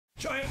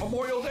Giant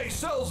Memorial Day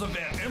sales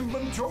event,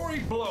 inventory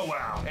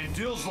blowout, and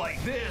deals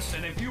like this,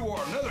 and if you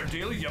are another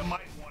dealer, you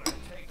might want to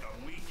take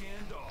a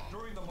weekend off.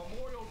 During the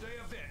Memorial Day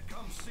event,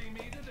 come see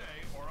me today,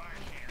 or I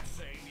can't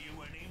save you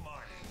any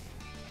money.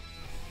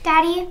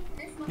 Daddy?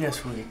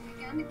 Yes, sweetie.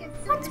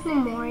 What's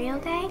Memorial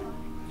Day?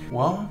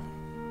 Well,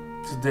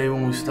 it's the day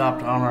when we stop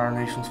to honor our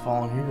nation's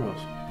fallen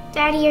heroes.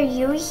 Daddy, are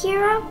you a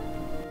hero?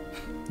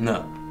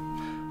 No.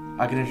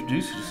 I can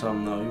introduce you to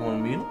some, though. You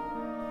want to meet them?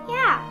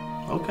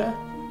 Yeah. Okay.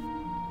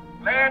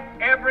 Let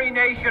every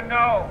nation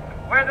know,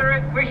 whether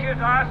it wishes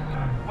us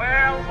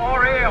well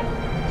or ill,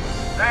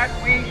 that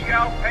we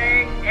shall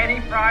pay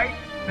any price,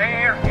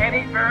 bear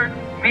any burden,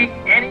 meet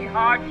any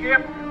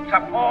hardship,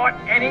 support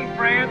any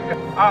friend,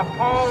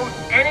 oppose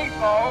any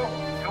foe,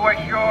 to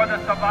assure the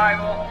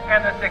survival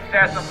and the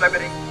success of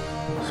liberty.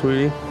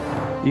 Sweetie,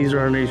 these are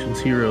our nation's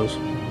heroes,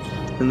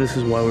 and this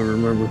is why we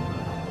remember.